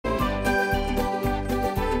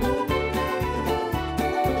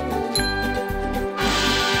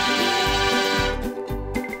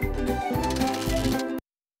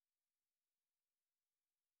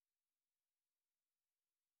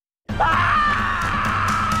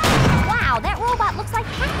robot looks like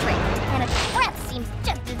Patrick, and its breath seems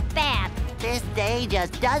just as bad. This day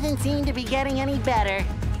just doesn't seem to be getting any better.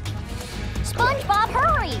 SpongeBob,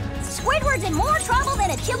 hurry! Squidward's in more trouble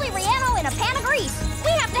than a chili relleno in a pan of grease.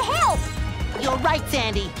 We have to help! You're right,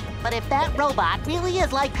 Sandy. But if that robot really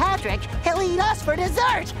is like Patrick, he'll eat us for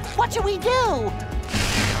dessert. What should we do?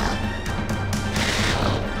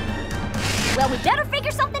 Well, we better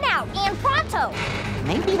figure something out, and pronto!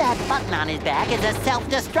 Maybe that button on his back is a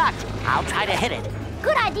self-destruct. I'll try to hit it.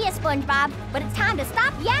 Good idea, SpongeBob, but it's time to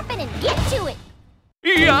stop yapping and get to it.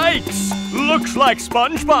 Yikes! Looks like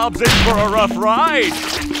SpongeBob's in for a rough ride.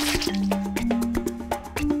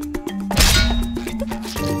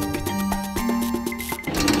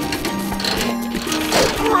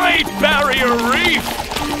 Great Barrier Reef!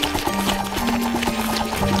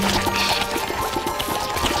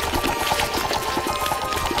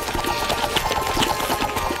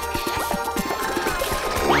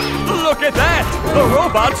 Look at that! The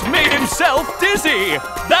robot's made himself dizzy!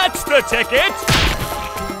 That's the ticket!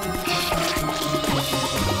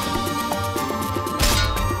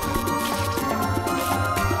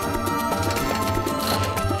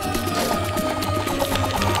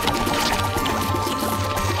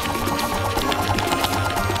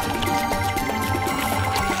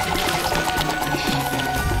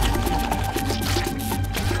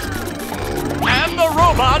 And the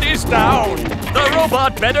robot is down! The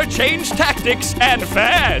robot better change tactics and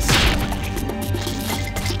fast!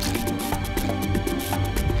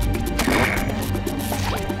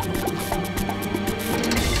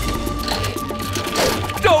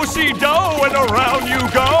 Do-si-do and around you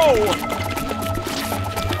go!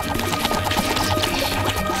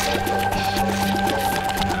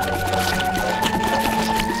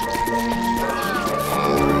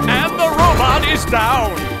 And the robot is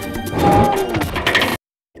down!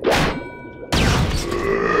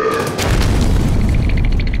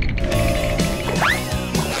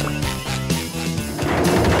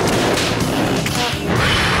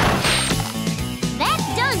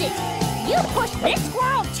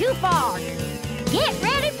 Too far. Get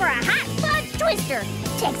ready for a hot fudge twister,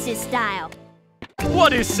 Texas style.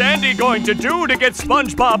 What is Sandy going to do to get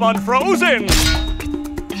SpongeBob unfrozen?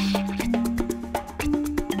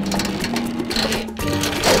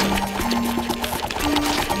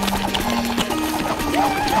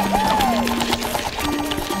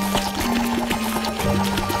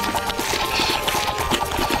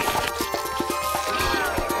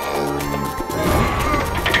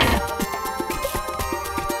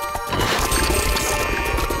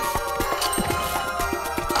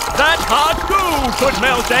 That hot goo could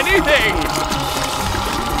melt anything!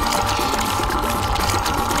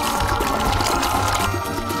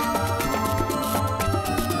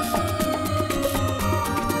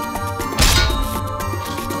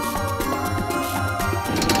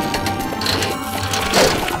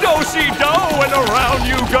 Do-si-do and around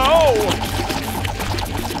you go!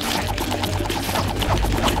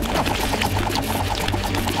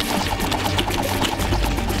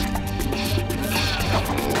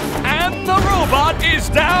 The robot is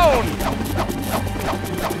down!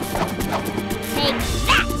 Take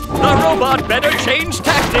that! The robot better change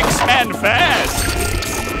tactics and fast!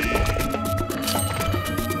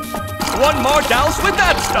 One more douse with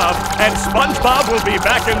that stuff, and SpongeBob will be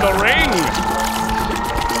back in the ring!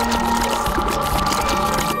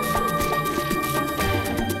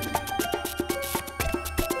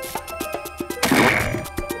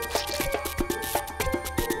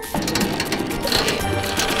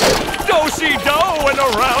 Do-si-do and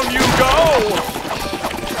around you go!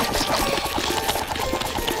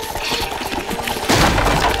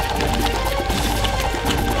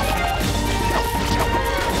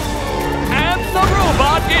 And the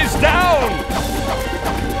robot is down!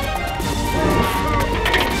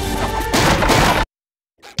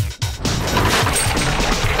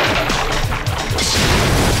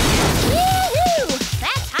 Woo-hoo!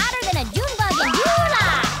 That's hotter than a June bug in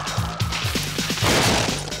July!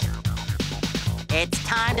 It's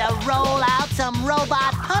time to roll out some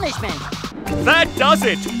robot punishment. That does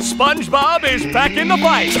it! SpongeBob is back in the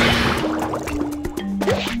fight!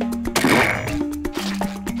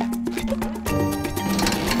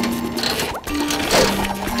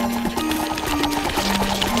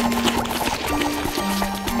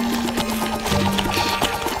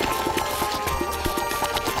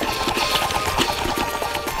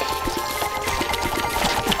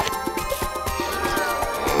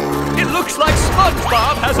 Looks like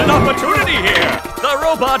SpongeBob has an opportunity here. The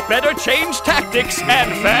robot better change tactics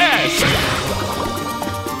and fast.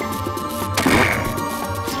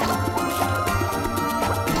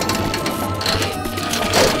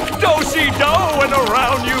 Do-si-do dough and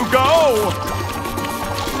around you go.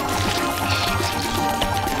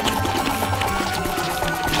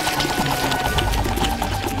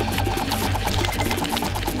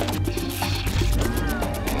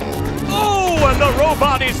 Oh, and the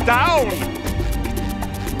robot is down.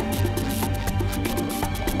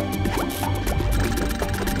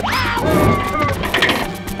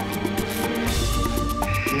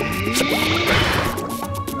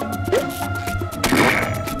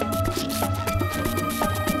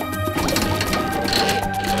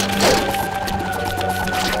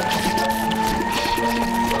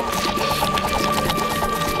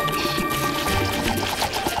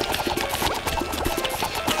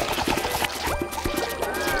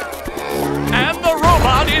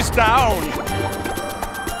 Is down.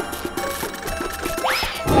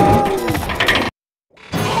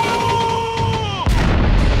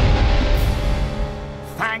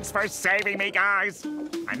 Thanks for saving me, guys.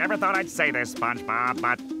 I never thought I'd say this, SpongeBob,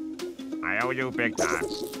 but I owe you big time.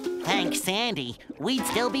 Thanks, Sandy. We'd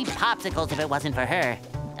still be popsicles if it wasn't for her.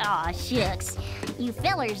 Aw, shucks. You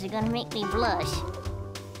fellers are gonna make me blush.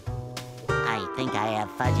 I think I have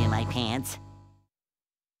fudge in my pants.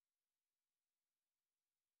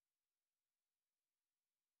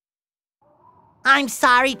 I'm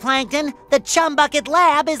sorry, Plankton. The Chum Bucket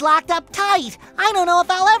lab is locked up tight. I don't know if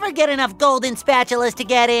I'll ever get enough golden spatulas to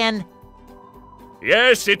get in.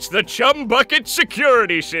 Yes, it's the Chum Bucket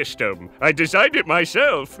security system. I designed it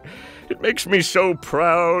myself. It makes me so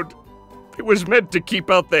proud. It was meant to keep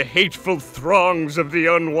out the hateful throngs of the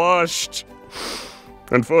unwashed.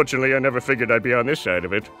 Unfortunately, I never figured I'd be on this side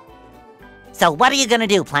of it. So what are you gonna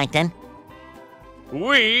do, Plankton?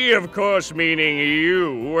 We, of course meaning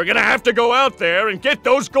you, are gonna have to go out there and get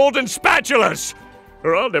those golden spatulas!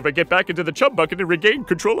 Or I'll never get back into the Chum Bucket and regain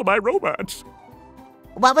control of my robots.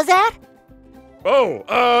 What was that? Oh,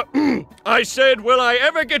 I said, will I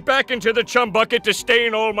ever get back into the Chum Bucket to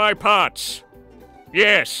stain all my pots?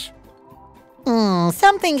 Yes.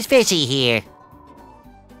 Something's fishy here.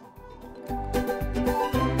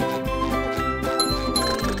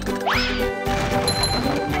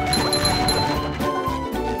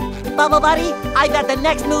 Bubble Buddy, I bet the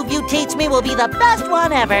next move you teach me will be the best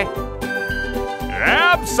one ever.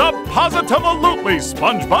 Abso-positive-alutely,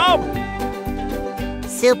 SpongeBob!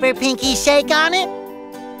 Super pinky shake on it?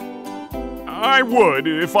 I would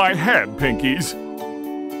if I had pinkies.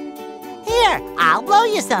 Here, I'll blow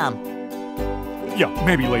you some. Yeah,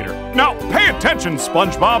 maybe later. Now, pay attention,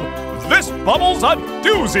 SpongeBob! This bubble's a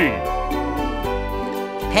doozy!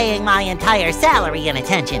 Paying my entire salary in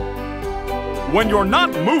attention. When you're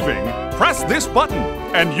not moving, press this button,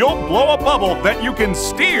 and you'll blow a bubble that you can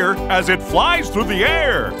steer as it flies through the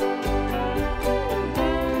air.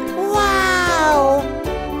 Wow!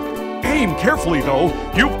 Aim carefully, though.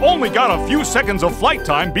 You've only got a few seconds of flight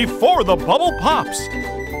time before the bubble pops.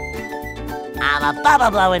 I'm a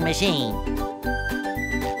bubble blowing machine.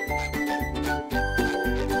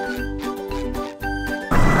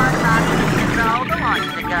 The launch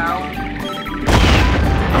to go.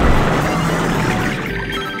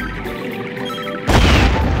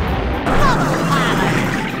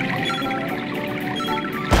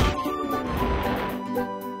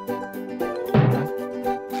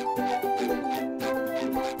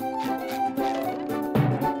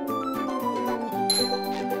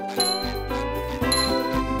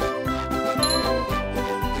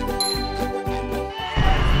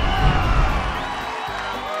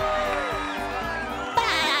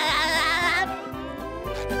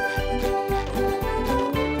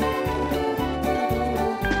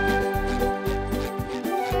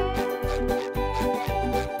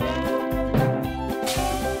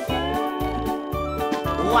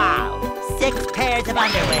 Wow, 6 pairs of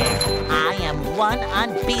underwear. I am one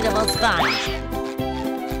unbeatable sponge.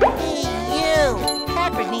 Hey, you!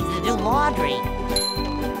 Patrick needs to do laundry.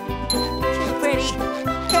 Too pretty.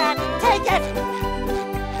 Can't take it!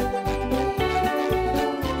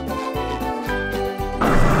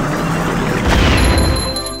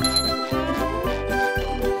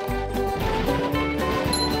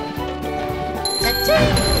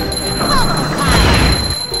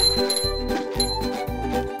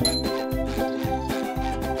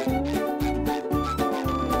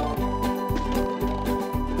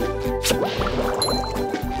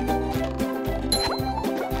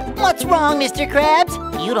 What's wrong, Mr. Krabs?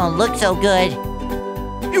 You don't look so good.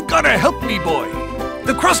 You gotta help me, boy.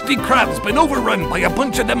 The Krusty Krab's been overrun by a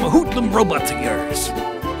bunch of them hoodlum robots of yours.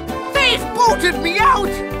 They've booted me out!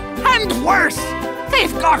 And worse,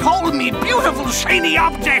 they've got hold of me beautiful shiny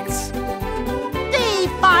objects!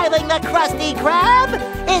 Defiling the Krusty Krab?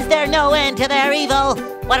 Is there no end to their evil?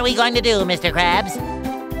 What are we going to do, Mr. Krabs?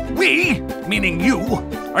 We, meaning you,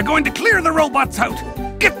 are going to clear the robots out,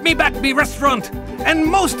 get me back me restaurant, and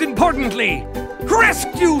most importantly,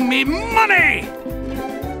 rescue me money!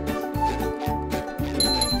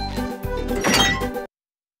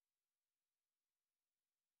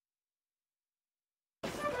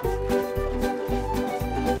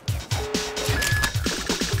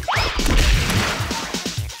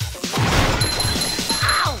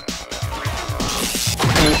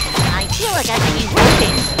 I should be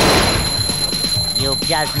working. You've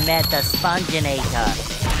just met the Sponginator.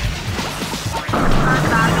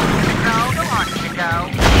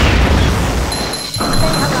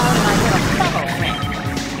 Say hello to my little bubble friend.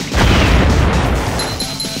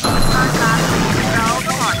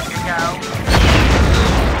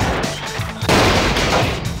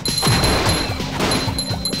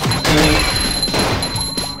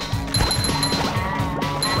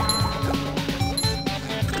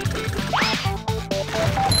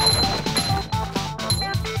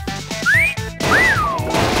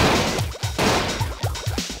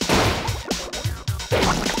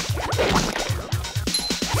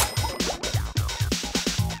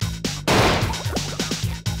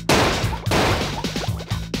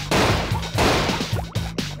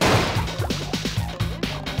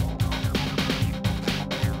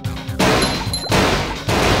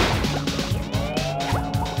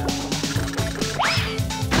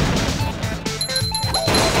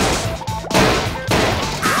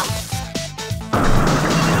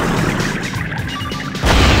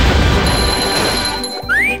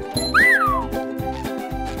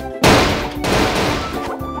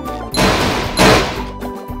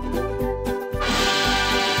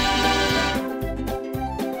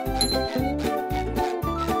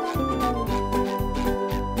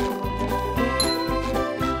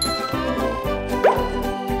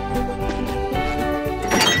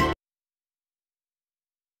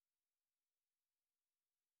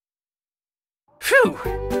 Phew!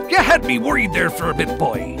 You had me worried there for a bit,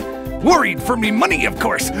 boy. Worried for me money, of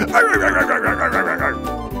course.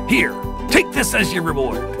 Here, take this as your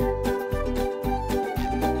reward.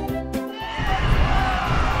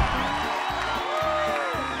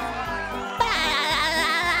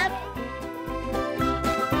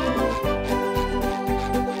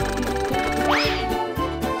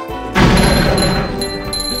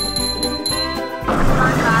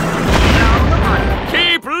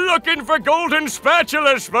 Looking for golden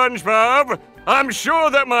spatula, SpongeBob. I'm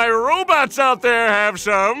sure that my robots out there have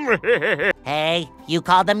some. Hey, you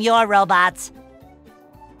called them your robots.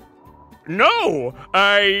 No,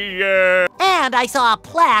 And I saw a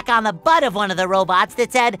plaque on the butt of one of the robots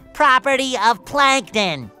that said, "Property of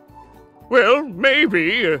Plankton." Well,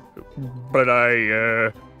 maybe, but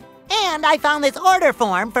And I found this order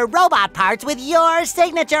form for robot parts with your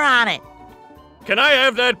signature on it. Can I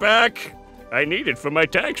have that back? I need it for my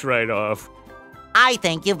tax write-off. I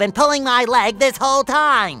think you've been pulling my leg this whole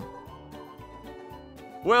time.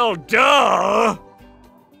 Well, duh!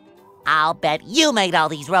 I'll bet you made all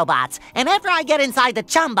these robots, and after I get inside the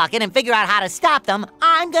chum bucket and figure out how to stop them,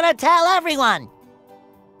 I'm gonna tell everyone.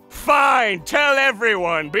 Fine, tell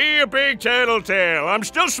everyone. Be a big tattletale. I'm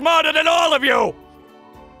still smarter than all of you.